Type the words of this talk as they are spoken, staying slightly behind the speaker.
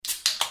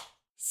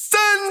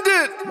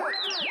Really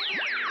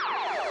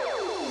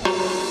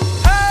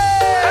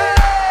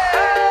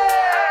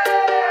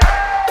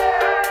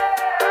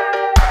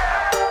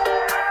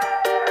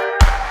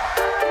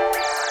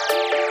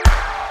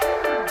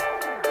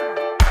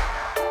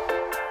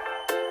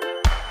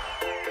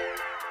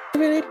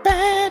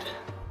bad.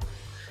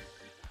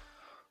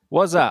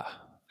 What's up?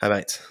 Hey,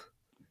 mate.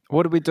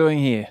 What are we doing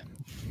here?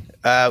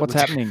 What's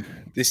happening?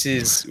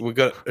 We've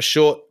got a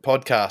short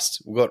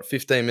podcast. We've got a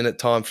 15-minute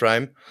time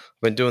frame.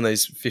 I've been doing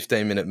these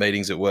 15-minute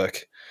meetings at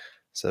work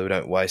so we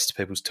don't waste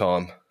people's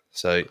time.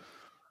 So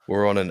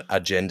we're on an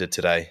agenda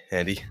today,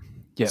 Andy.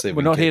 Yeah,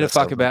 we're not here to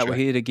fuck about. We're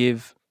here to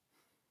give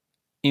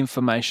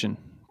information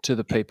to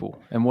the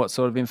people. And what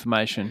sort of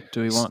information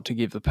do we want to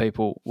give the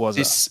people?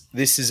 This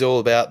is all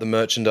about the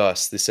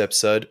merchandise, this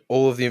episode.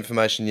 All of the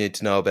information you need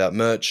to know about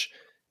merch,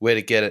 where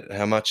to get it,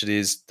 how much it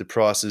is, the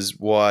prices,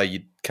 why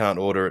you can't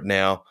order it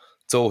now.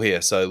 It's all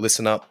here. So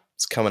listen up.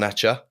 It's coming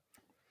at you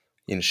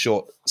in a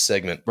short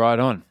segment. Right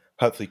on.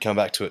 Hopefully come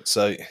back to it.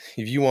 So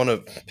if you want to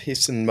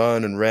piss and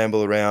moan and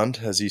ramble around,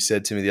 as you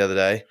said to me the other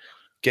day,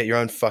 get your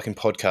own fucking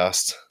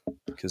podcast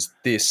because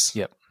this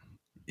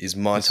is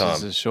my time.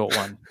 This is a short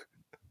one.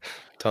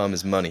 Time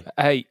is money.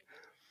 Hey,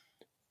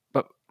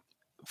 but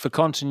for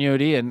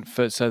continuity and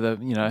so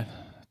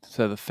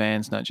the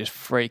fans don't just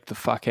freak the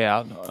fuck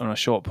out on a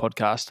short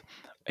podcast,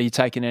 are you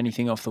taking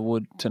anything off the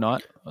wood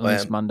tonight on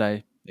this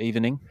Monday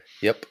evening?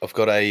 Yep, I've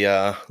got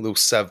a little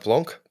Sauv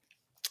Blanc.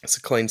 It's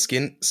a clean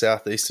skin,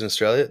 southeastern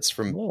Australia. It's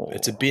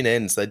a Bin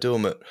Ends. They do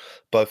them at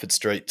Beaufort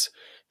Street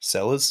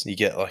Cellars. You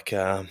get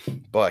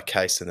buy a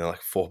case and they're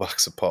like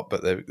 $4 a pop,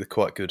 but they're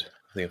quite good.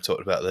 I think I've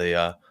talked about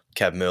the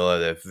Cab Merlot.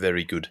 They're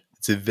very good.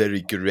 It's a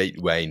very great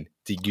wine.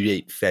 It's a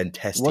great,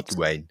 fantastic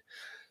wine.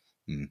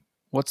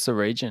 What's the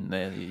region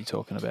there that you're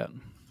talking about?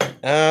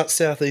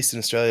 Southeastern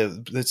Australia.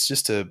 It's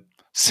just a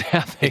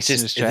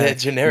Southeastern Australia. They're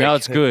generic. No,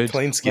 it's good.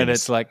 Clean skins. But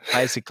it's like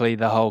basically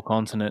the whole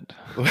continent.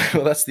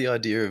 Well, that's the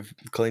idea of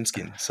clean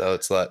skin. So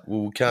it's like,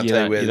 well, we can't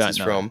tell you where this is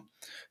from.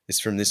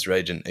 It's from this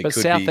region. It but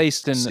could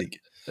Southeastern be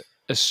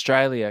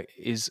Australia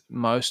is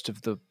most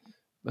of the.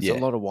 It's a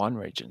lot of wine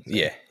regions.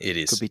 Yeah, it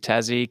is. Could be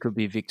Tassie. Could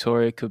be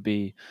Victoria. Could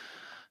be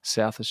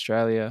South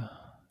Australia.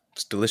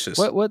 It's delicious.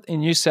 What in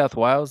New South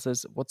Wales?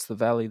 What's the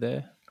valley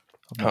there?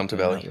 Hunter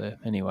Valley. There.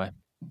 Anyway,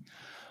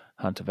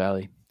 Hunter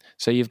Valley.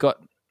 So you've got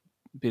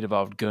a bit of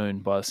old goon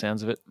by the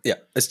sounds of it. Yeah,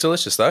 it's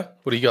delicious though.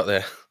 What do you got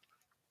there?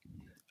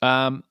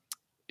 I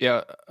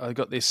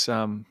got this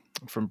from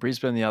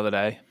Brisbane the other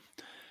day.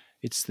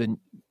 It's the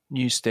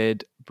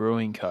Newstead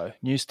Brewing Co.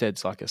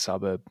 Newstead's like a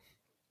suburb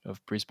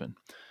of Brisbane.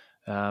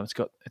 It's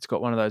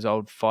got one of those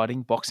old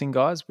boxing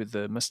guys with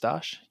the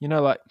moustache. You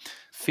know, like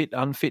fit,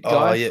 unfit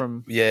guy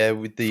from the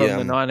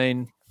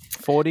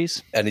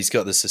 1940s. And he's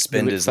got the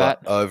suspenders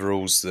like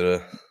overalls that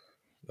are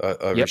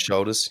over his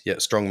shoulders. Yeah,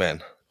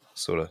 strongman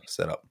sort of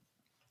setup.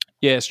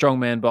 Yeah,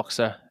 strongman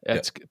boxer.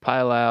 It's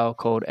pale ale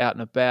called Out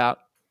and About.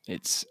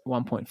 It's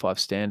 1.5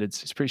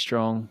 standards. It's pretty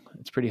strong.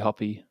 It's pretty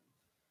hoppy.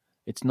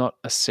 It's not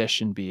a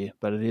session beer,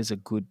 but it is a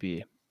good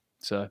beer.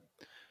 So,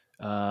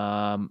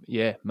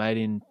 made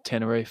in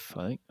Tenerife,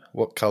 I think.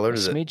 What colour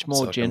is it? A smidge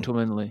more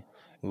gentlemanly.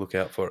 Look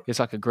out for it. It's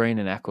like a green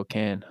and aqua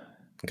can.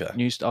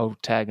 Okay. I'll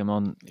tag them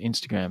on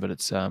Instagram, but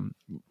it's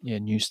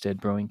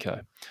Newstead Brewing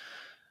Co.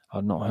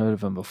 I've not heard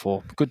of them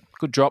before. Good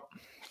drop.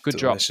 Good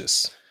drop.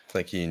 Delicious.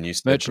 Thank you,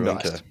 Newstead Brewing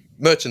Co.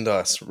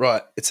 Merchandise.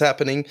 Right. It's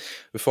happening.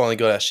 We finally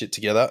got our shit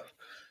together.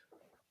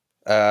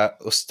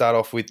 We'll start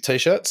off with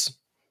T-shirts.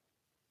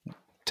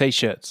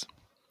 T-shirts.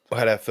 I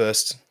had our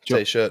first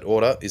T-shirt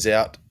order. Is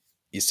out.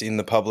 It's in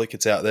the public.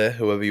 It's out there,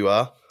 whoever you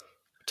are.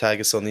 Tag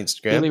us on the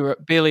Instagram.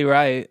 Billy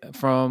Ray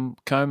from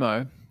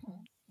Como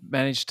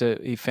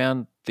he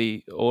found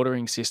the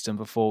ordering system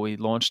before we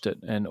launched it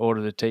and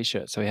ordered a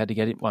T-shirt, so we had to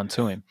get one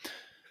to him.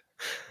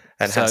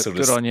 And hassled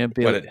us on you,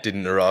 Billy. When it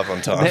didn't arrive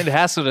on time. Then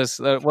hassled us.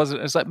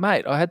 It's like,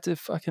 mate, I had to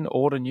fucking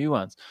order new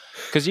ones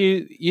because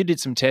you did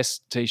some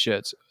test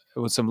T-shirts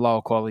with some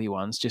lower quality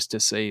ones just to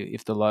see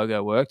if the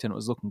logo worked, and it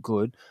was looking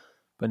good.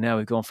 But now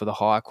we've gone for the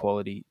higher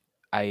quality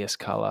AS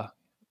color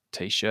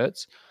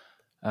T-shirts.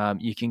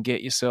 You can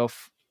get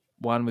yourself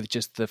one with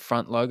just the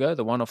front logo,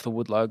 the one off the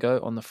wood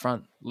logo on the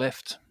front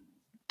left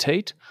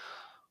teat,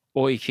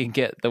 or you can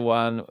get the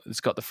one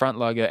that's got the front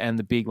logo and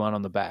the big one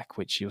on the back,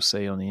 which you'll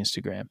see on the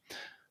Instagram.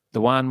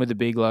 The one with the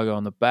big logo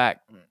on the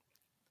back,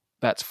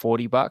 that's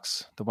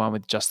 $40. The one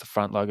with just the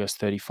front logo is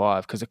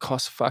 $35 because it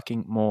costs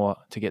fucking more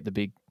to get the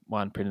big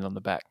one printed on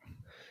the back.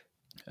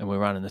 And we're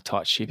running the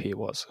tight ship here,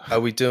 Are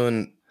we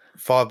doing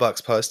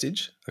 $5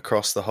 postage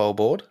across the whole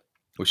board?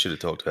 We should have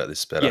talked about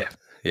this better.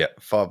 Yeah,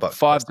 $5.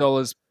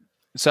 $5.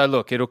 So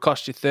look, it'll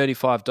cost you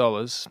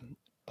 $35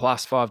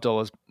 plus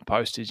 $5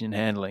 postage and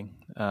handling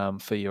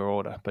for your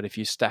order. But if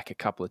you stack a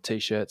couple of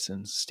T-shirts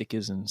and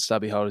stickers and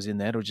stubby holders in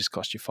there, it'll just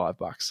cost you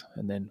 $5,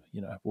 and then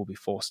we'll be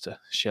forced to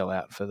shell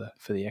out for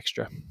the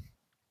extra.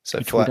 So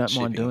which we don't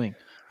mind doing.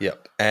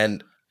 Yep,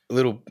 and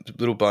little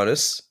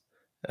bonus.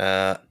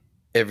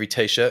 Every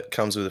T-shirt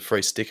comes with a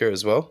free sticker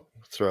as well.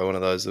 Throw one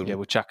of those little. Yeah,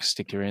 we'll chuck a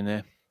sticker in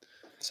there.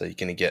 So you're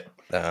going to get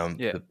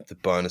Yeah. the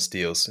bonus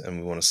deals, and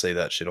we want to see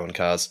that shit on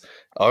cars.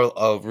 I'm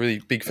a really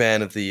big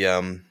fan of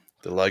the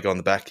logo on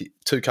the back.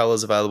 2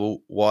 colours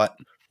available, white,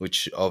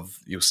 which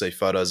you'll see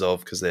photos of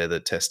because they're the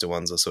tester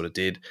ones I sort of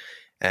did.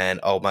 And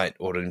old mate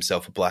ordered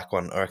himself a black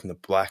one. I reckon the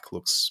black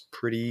looks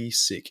pretty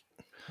sick,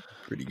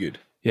 pretty good.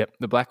 Yep,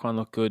 the black one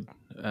looked good.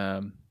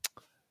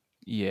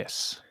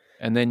 Yes.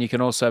 And then you can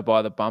also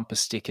buy the bumper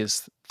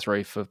stickers,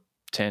 3 for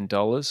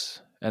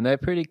 $10. And they're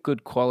pretty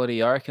good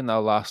quality. I reckon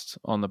they'll last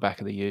on the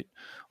back of the ute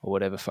or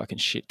whatever fucking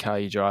shit car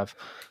you drive.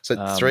 So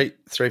three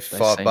for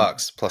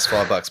 $5 plus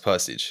 $5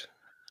 postage.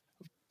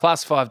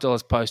 Plus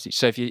 $5 postage.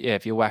 So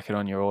if you whack it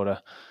on your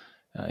order,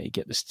 you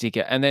get the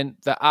sticker. And then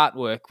the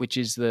artwork, which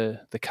is the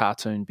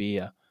cartoon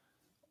beer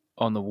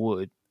on the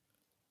wood,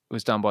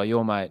 was done by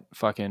your mate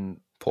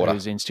fucking Porter,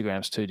 whose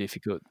Instagram's too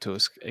difficult to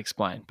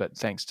explain. But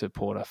thanks to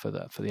Porter for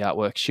the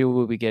artwork. She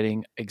will be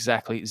getting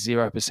exactly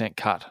 0%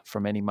 cut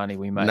from any money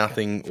we make.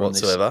 Nothing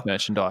whatsoever.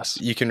 Merchandise.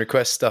 You can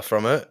request stuff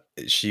from her.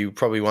 She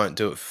probably won't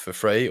do it for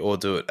free or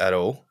do it at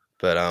all.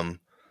 But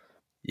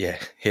yeah,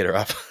 hit her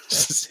up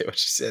just to see what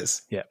she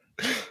says. Yeah.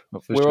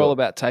 We're all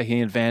about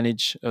taking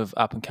advantage of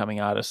up and coming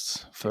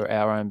artists for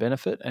our own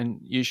benefit, and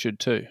you should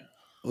too.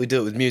 We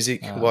do it with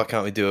music. Why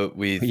can't we do it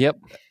with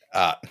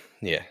art?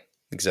 Yeah.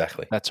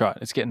 Exactly. That's right.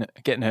 It's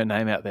getting her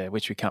name out there,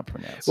 which we can't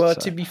pronounce. Well,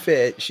 to be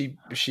fair, she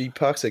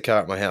parks her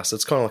car at my house. So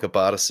it's kind of like a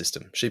barter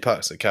system. She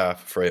parks her car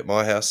for free at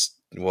my house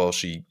while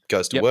she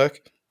goes to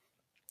work.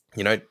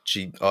 You know,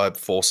 I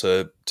force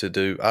her to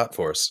do art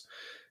for us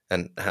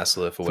and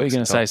hassle her for weeks. You're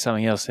going to say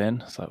something else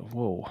then? It's like,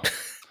 whoa.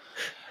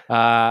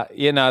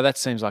 That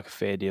seems like a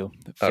fair deal.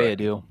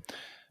 Deal.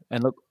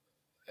 And look,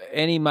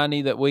 any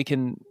money that we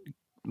can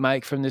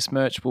make from this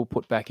merch, we'll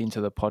put back into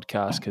the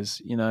podcast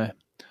because,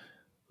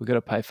 we've got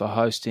to pay for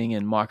hosting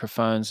and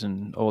microphones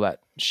and all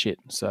that shit.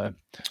 So,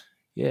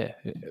 yeah,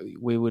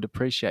 we would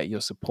appreciate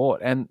your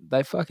support. And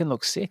they fucking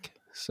look sick.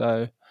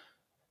 So,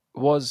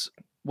 what's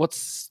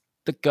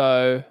the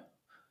go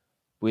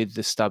with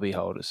the stubby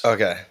holders?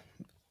 Okay.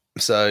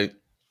 So,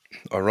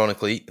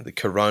 ironically, the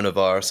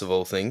coronavirus of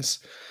all things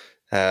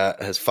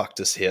has fucked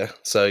us here.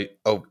 So,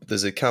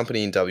 there's a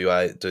company in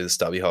WA that do the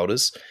stubby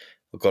holders.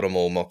 I've got them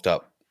all mocked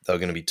up. They were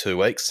going to be 2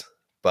 weeks,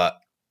 but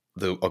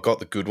I got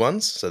the good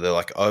ones, so they're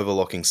like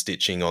overlocking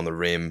stitching on the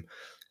rim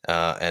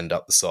and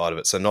up the side of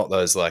it. So not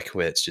those like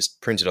where it's just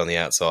printed on the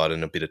outside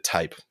and a bit of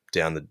tape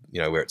down the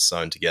where it's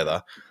sewn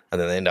together, and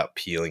then they end up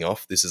peeling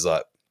off. This is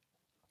like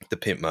the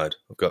pimp mode.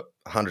 I've got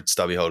 100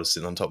 stubby holders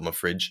sitting on top of my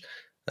fridge,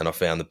 and I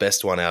found the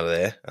best one out of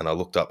there, and I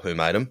looked up who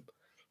made them.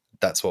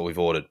 That's what we've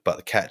ordered. But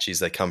the catch is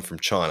they come from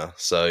China,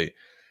 so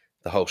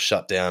the whole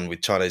shutdown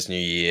with Chinese New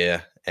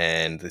Year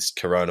and this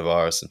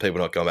coronavirus and people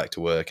not going back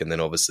to work. And then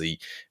obviously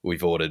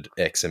we've ordered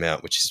X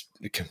amount, which is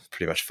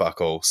pretty much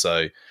fuck all.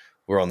 So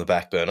we're on the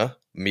back burner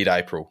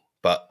mid-April,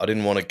 but I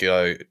didn't want to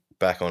go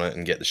back on it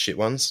and get the shit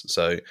ones.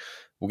 So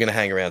we're going to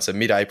hang around. So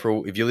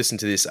mid-April, if you listen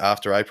to this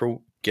after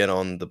April, get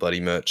on the bloody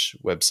merch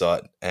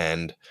website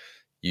and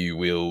you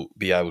will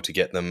be able to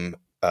get them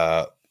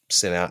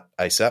sent out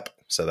ASAP.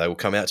 So they will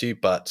come out to you.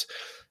 But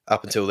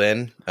up until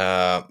then,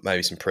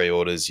 maybe some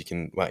pre-orders, you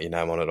can write your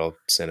name on it. I'll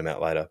send them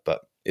out later.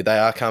 But they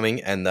are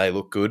coming and they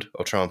look good.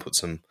 I'll try and put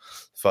some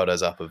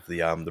photos up of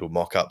the little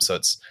mock-up. So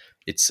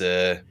it's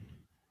a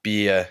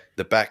beer.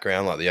 The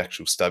background, like the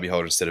actual stubby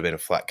holder, instead of being a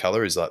flat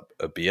colour, is like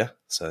a beer.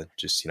 So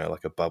just,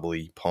 like a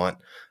bubbly pint.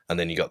 And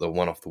then you got the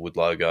One Off the Wood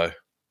logo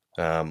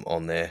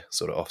on there,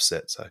 sort of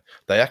offset. So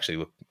they actually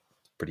look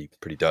pretty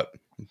dope.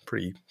 I'm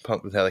pretty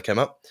pumped with how they came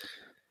up.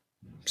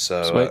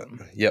 So,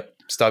 yep,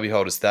 stubby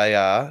holders, they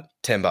are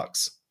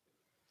 $10.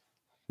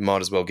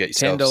 Might as well get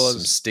yourself some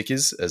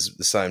stickers at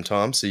the same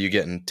time. So you're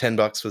getting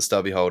 $10 for the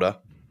stubby holder.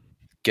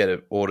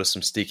 Order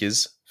some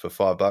stickers for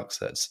 $5.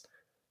 That's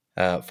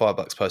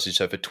 $5 postage.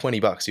 So for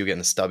 $20, you're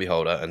getting a stubby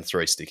holder and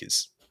 3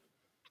 stickers.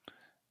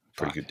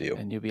 Pretty good deal.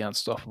 And you'll be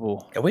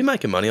unstoppable. Are we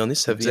making money on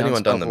this? Has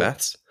anyone done the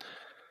maths?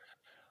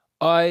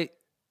 I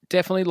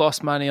definitely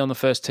lost money on the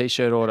first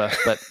T-shirt order,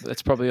 but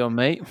that's probably on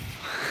me.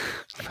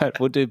 But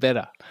we'll do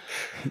better.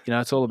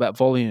 It's all about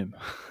volume.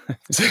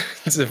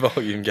 It's a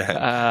volume game.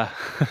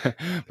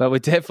 But we're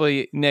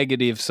definitely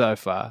negative so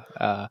far.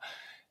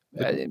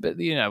 But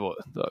you know what?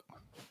 Look,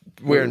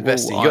 we're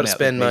investing. You got to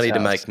spend money to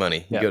make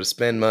money. You got to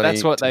spend money.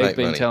 That's what they've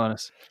been money. telling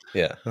us.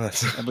 Yeah,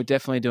 and we're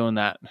definitely doing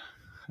that.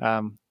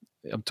 I'm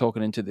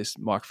talking into this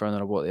microphone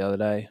that I bought the other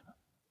day,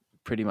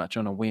 pretty much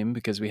on a whim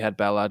because we had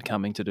Ballard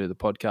coming to do the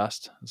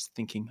podcast. I was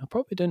thinking I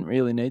probably didn't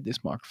really need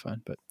this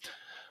microphone, but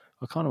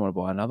I kind of want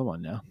to buy another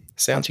one now.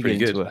 Sounds pretty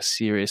good. Into a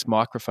serious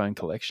microphone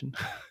collection.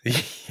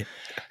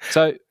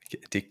 So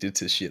get addicted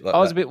to shit like that.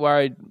 I was a bit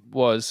worried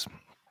was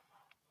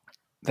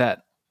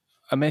that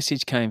a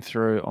message came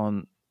through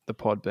on the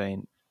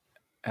Podbean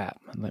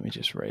app, and let me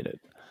just read it.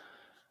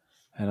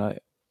 And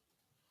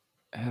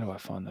how do I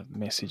find the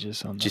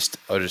messages on?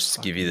 I'll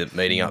just give you the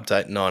meeting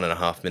update.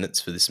 9.5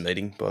 minutes for this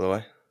meeting, by the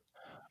way.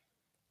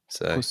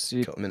 So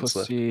a couple minutes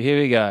left. Here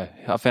we go.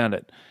 I found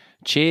it.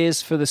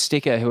 Cheers for the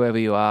sticker, whoever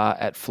you are,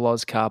 at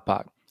Floz Car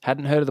Park.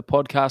 Hadn't heard of the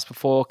podcast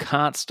before.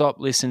 Can't stop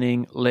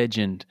listening.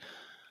 Legend.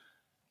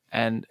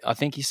 And I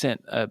think he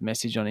sent a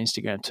message on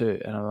Instagram too.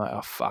 And I'm like,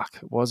 oh, fuck.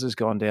 Woz has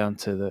gone down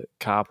to the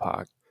car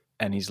park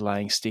and he's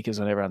laying stickers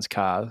on everyone's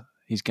car.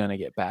 He's going to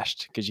get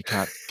bashed because you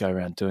can't go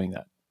around doing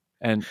that.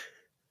 And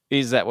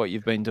is that what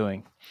you've been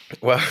doing?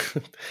 Well,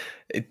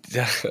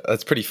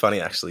 that's pretty funny,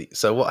 actually.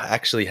 So what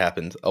actually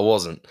happened, I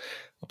wasn't.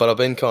 But I've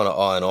been kind of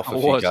eyeing off a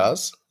few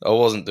cars. I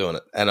wasn't doing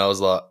it. And I was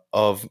like,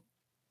 I've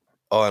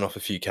eyeing off a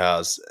few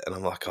cars. And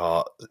I'm like,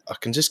 oh, I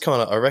can just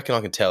kind of, I reckon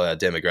I can tell our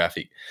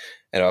demographic.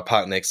 And I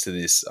park next to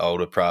this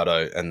older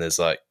Prado and there's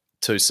like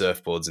 2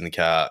 surfboards in the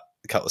car,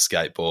 a couple of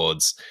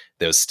skateboards.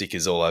 There was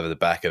stickers all over the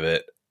back of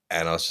it.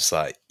 And I was just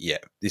like, yeah,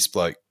 this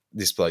bloke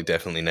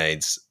definitely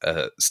needs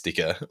a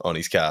sticker on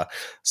his car.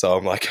 So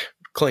I'm like,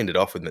 cleaned it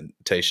off with my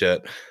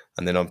T-shirt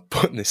and then I'm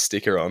putting this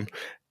sticker on.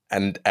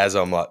 And as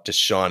I'm like just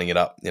shining it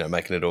up,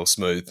 making it all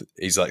smooth,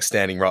 he's like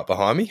standing right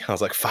behind me. I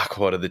was like, fuck,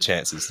 what are the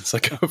chances? It's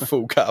like a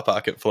full car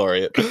park at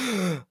Floreat.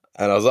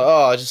 And I was like,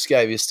 oh, I just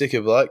gave you a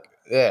sticker, bloke.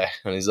 Yeah.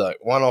 And he's like,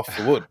 one off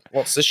the wood.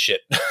 What's this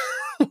shit?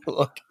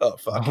 Like, oh,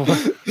 fuck.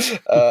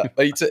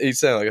 He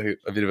sounded like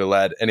a bit of a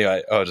lad.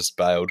 Anyway, I just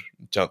bailed,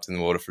 jumped in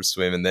the water for a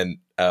swim. And then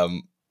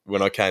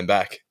when I came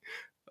back,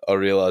 I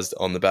realised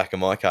on the back of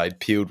my car, he'd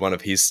peeled one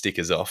of his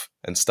stickers off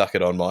and stuck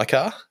it on my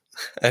car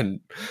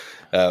and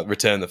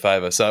returned the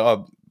favour.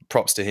 So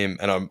props to him.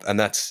 And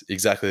that's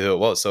exactly who it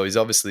was. So he's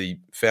obviously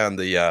found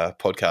the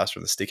podcast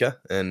from the sticker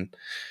and,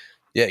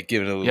 yeah,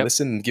 giving it a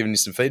listen, giving you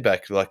some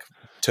feedback, like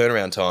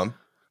turnaround time,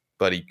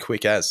 bloody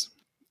quick as.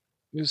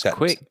 It was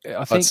quick.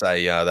 I'd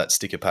say that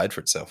sticker paid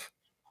for itself.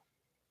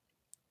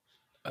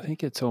 I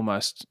think it's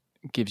almost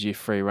gives you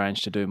free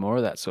range to do more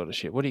of that sort of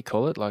shit. What do you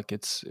call it? Like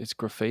it's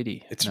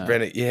graffiti. It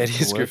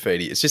is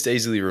graffiti. It's just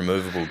easily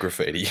removable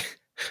graffiti.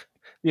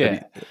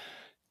 Yeah.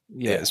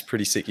 Yeah, it's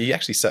pretty sick. You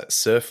actually set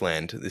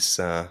Surfland, this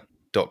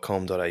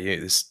 .com.au,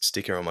 this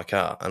sticker on my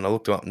car, and I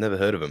looked them up, never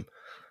heard of them.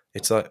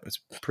 It's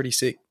pretty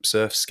sick.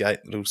 Surf, skate,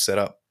 little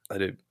setup. They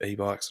do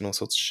e-bikes and all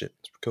sorts of shit.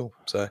 It's cool.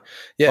 So,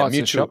 yeah,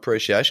 mutual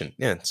appreciation.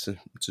 Yeah, it's a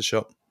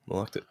shop. I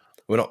liked it.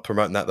 We're not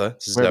promoting that, though.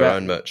 This is our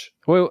own merch.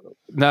 Well,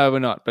 no, we're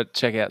not. But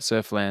check out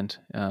Surfland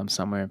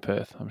somewhere in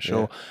Perth, I'm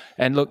sure. Yeah.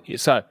 And look,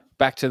 so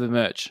back to the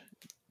merch.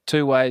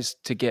 2 ways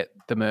to get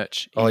the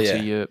merch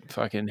into your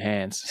fucking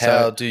hands.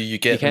 How do you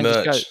get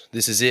merch?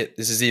 This is it.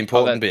 This is the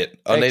important bit.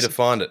 I need to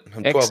find it.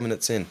 I'm 12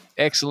 minutes in.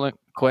 Excellent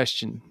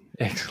question.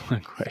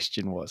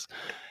 Was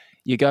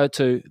you go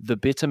to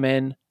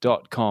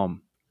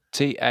thebittermen.com.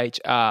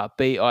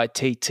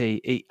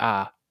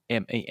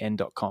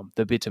 THRBITTERMEN.com,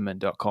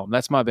 thebittermen.com.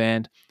 That's my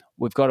band.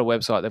 We've got a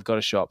website, they've got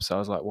a shop. So I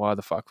was like, why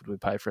the fuck would we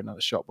pay for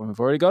another shop when we've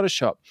already got a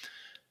shop?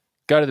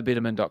 Go to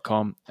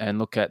thebittermen.com and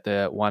look at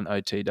the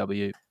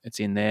 1OTW. It's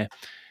in there.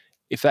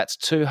 If that's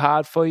too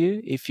hard for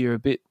you, if you're a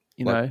bit,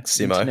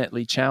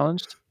 internetly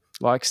challenged,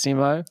 like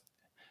Simo,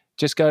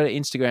 just go to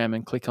Instagram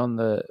and click on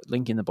the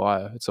link in the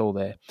bio. It's all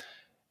there.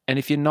 And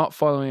if you're not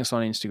following us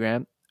on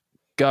Instagram,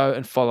 go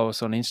and follow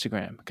us on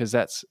Instagram because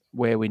that's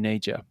where we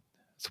need you.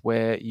 It's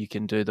where you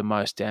can do the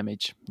most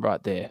damage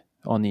right there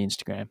on the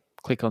Instagram.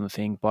 Click on the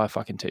thing, buy a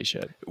fucking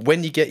T-shirt.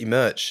 When you get your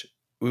merch,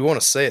 we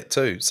want to see it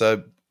too.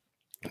 So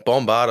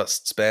bombard us,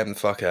 spam the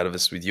fuck out of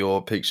us with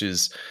your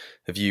pictures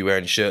of you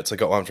wearing shirts. I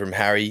got one from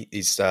Harry.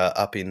 He's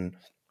up in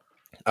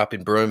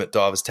Broome at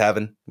Divers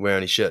Tavern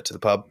wearing his shirt to the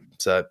pub.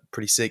 So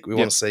pretty sick. We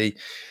want to see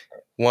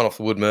One Off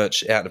the Wood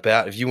merch out and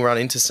about. If you run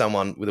into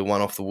someone with a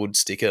One Off the Wood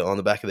sticker on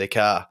the back of their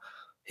car,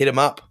 hit them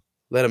up.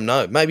 Let them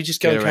know. Maybe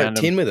just go and have a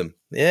tin with them.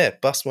 Yeah,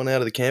 bust one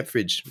out of the camp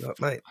fridge.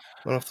 Like, mate,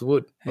 One Off the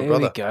Wood. There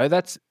we go.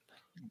 That's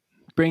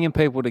bringing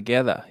people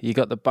together. You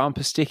got the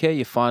bumper sticker.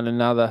 You find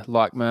another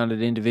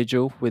like-minded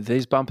individual with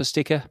his bumper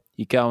sticker.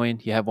 You go in.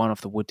 You have One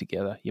Off the Wood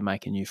together. You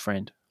make a new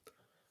friend.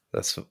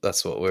 That's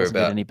what we're Doesn't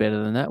about. Get any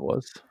better than that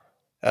was.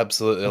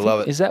 Absolutely, I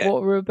love it. Is that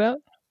what we're about?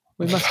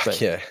 We must be.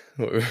 Yeah,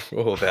 we're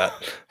all about.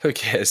 Who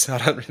cares? I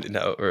don't really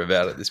know what we're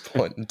about at this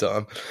point in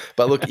time.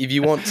 But look, if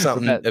you want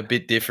something a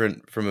bit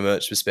different from a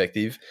merch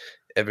perspective,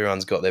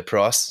 everyone's got their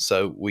price,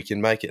 so we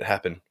can make it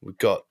happen. We've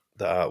got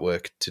the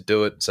artwork to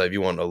do it. So if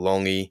you want a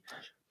long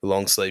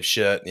sleeve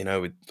shirt,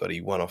 with bloody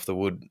One Off the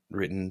Wood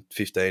written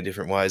 15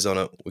 different ways on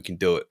it, we can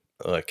do it.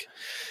 Like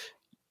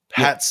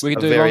hats, we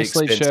can are do very long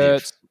sleeve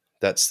expensive. Shirts.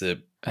 That's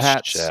the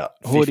hats, shout,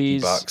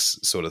 hoodies,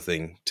 $50 sort of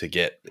thing to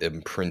get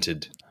them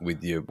printed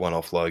with your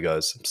one-off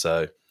logos.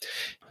 So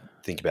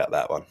think about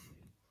that one.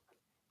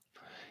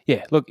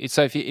 Yeah, look.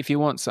 So if you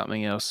want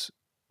something else,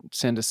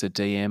 send us a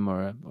DM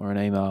or an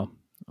email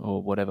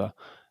or whatever,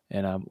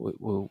 and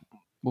we'll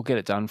get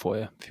it done for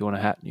you. If you want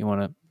a hat, you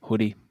want a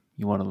hoodie,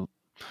 you want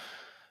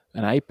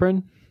an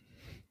apron,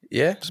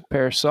 just a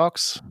pair of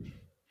socks,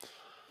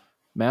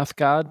 mouth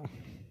guard.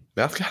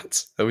 Mouth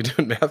guards? Are we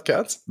doing mouth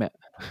guards?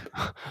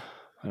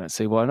 I don't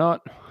see why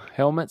not.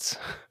 Helmets.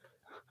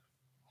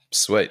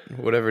 Sweet.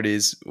 Whatever it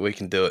is, we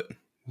can do it.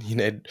 You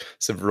need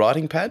some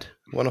writing pad?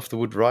 One Off the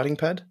Wood writing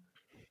pad?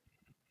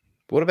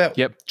 What about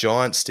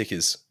giant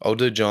stickers? I'll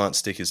do giant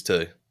stickers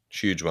too.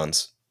 Huge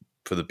ones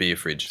for the beer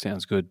fridge.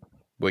 Sounds good.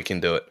 We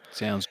can do it.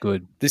 Sounds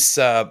good. This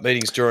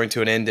meeting's drawing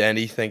to an end,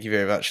 Andy. Thank you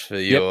very much for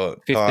your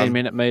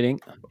 15-minute meeting.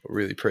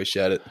 Really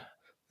appreciate it.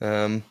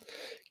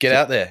 Get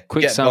out there.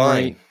 Quick Get summary.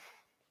 buying.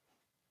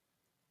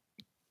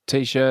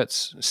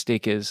 T-shirts,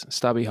 stickers,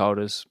 stubby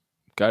holders.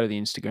 Go to the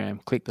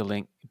Instagram, click the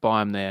link, buy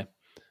them there.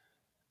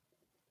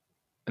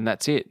 And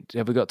that's it.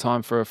 Have we got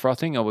time for a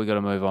frothing or we got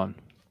to move on?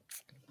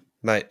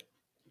 Mate.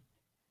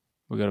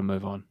 We got to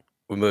move on.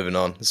 We're moving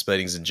on. This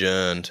meeting's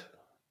adjourned.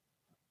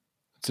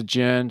 It's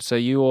adjourned. So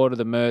you order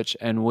the merch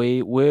and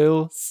we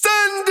will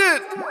send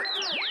it.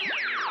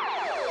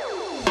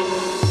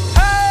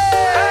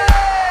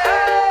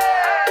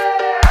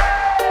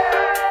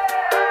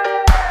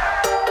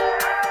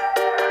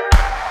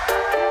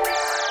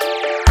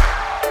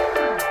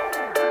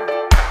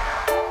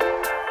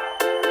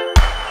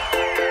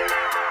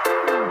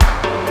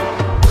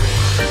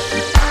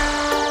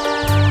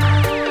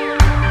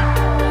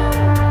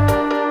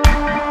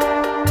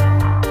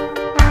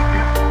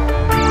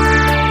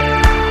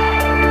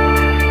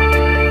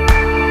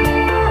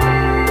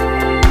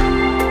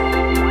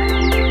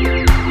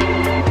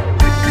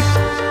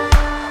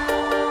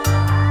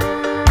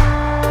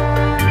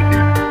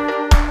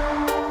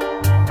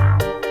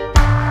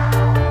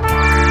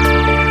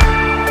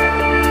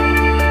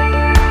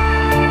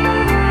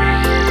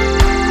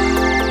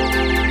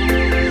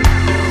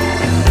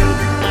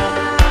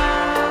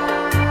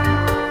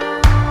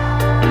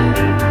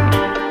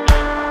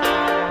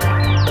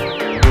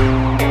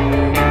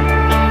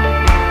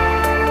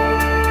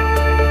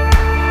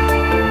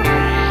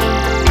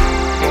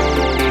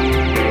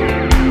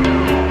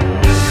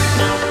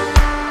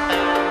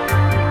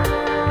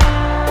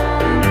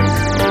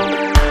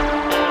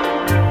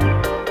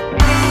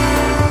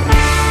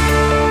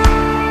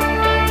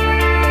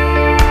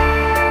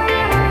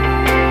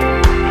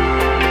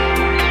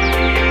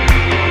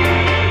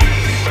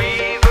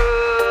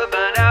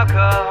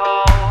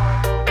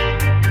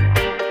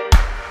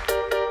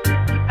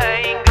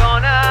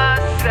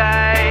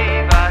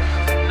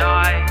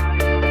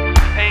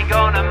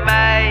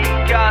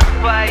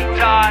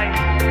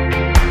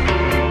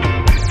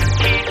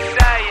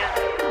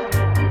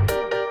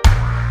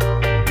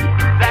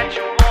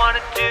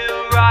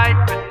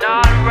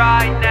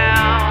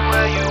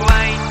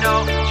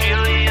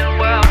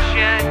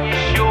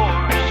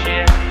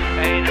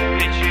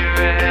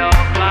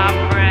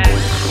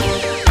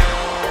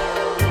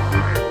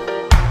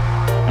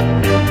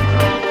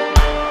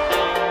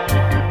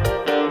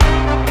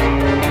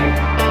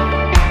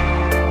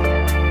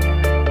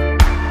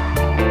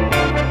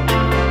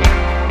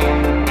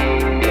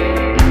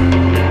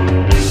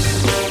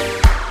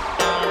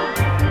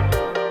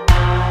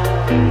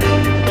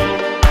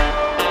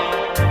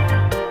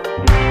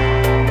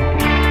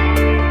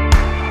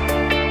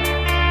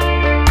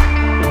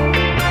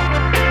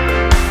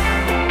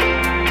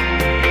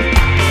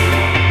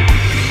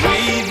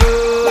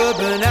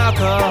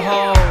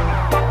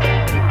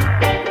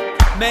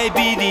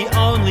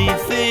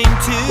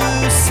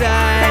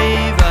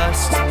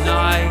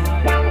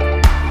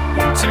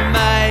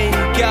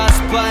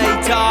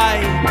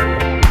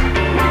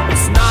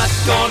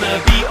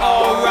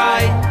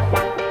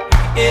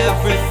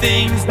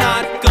 Everything's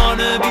not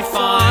gonna be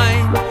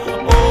fine.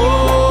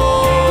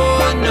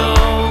 Oh no.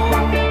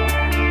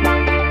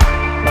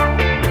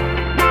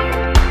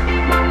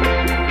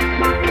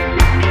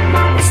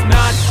 It's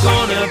not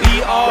gonna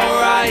be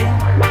alright.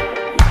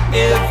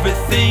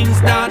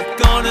 Everything's not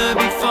gonna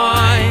be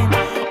fine.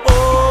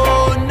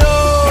 Oh no.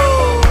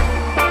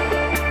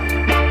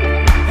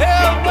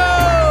 Hell no.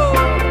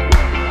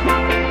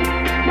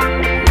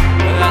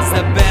 As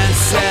the band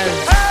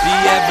says, the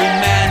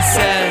everyman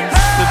says,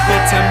 the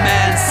bitter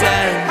man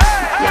says,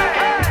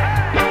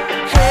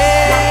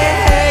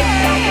 hey,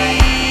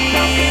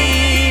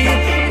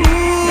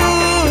 ooh,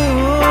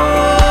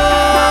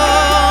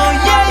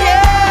 yeah,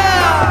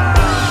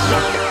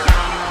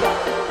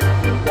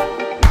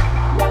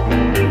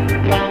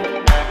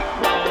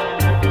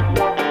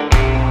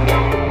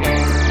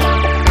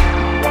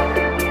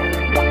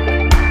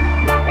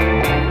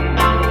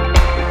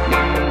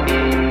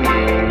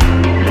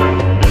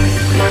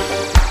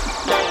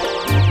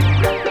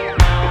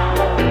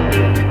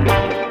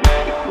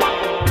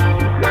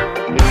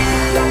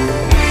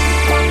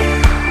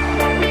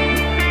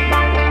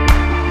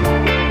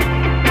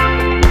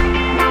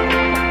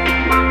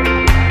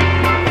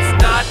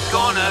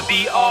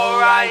 be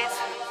alright.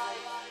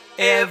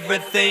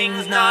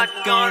 Everything's not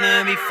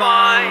gonna be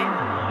fine.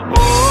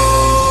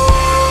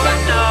 Oh, I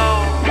know.